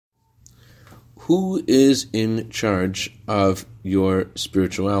Who is in charge of your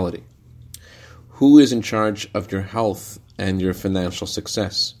spirituality? Who is in charge of your health and your financial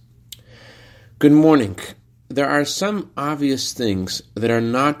success? Good morning. There are some obvious things that are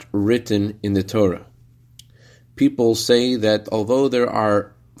not written in the Torah. People say that although there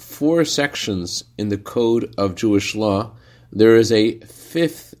are 4 sections in the code of Jewish law, there is a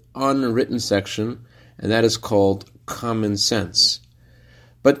 5th unwritten section, and that is called common sense.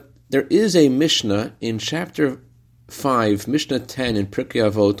 But there is a Mishnah in chapter 5, Mishnah 10 in Pirkei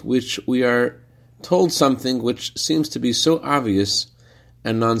Avot, which we are told something which seems to be so obvious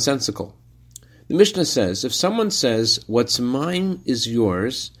and nonsensical. The Mishnah says, if someone says, what's mine is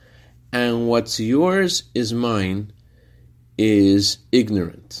yours, and what's yours is mine, is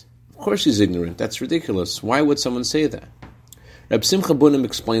ignorant. Of course he's ignorant. That's ridiculous. Why would someone say that? Reb Simcha Bunim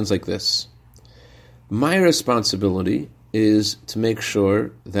explains like this. My responsibility is to make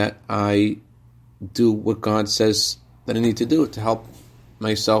sure that I do what God says that I need to do to help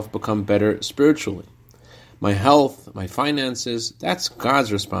myself become better spiritually. My health, my finances, that's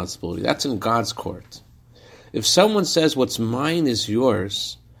God's responsibility. That's in God's court. If someone says what's mine is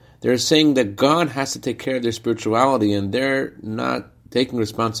yours, they're saying that God has to take care of their spirituality and they're not taking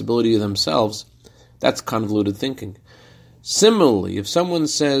responsibility themselves. That's convoluted thinking. Similarly, if someone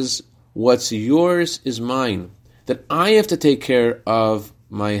says what's yours is mine, that I have to take care of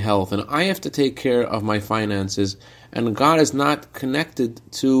my health and I have to take care of my finances, and God is not connected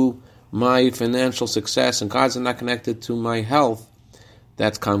to my financial success and God's not connected to my health,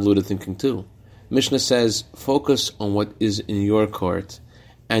 that's convoluted thinking too. Mishnah says, focus on what is in your court.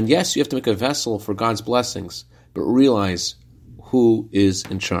 And yes, you have to make a vessel for God's blessings, but realize who is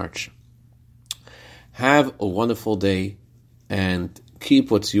in charge. Have a wonderful day and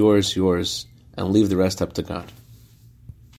keep what's yours, and leave the rest up to God.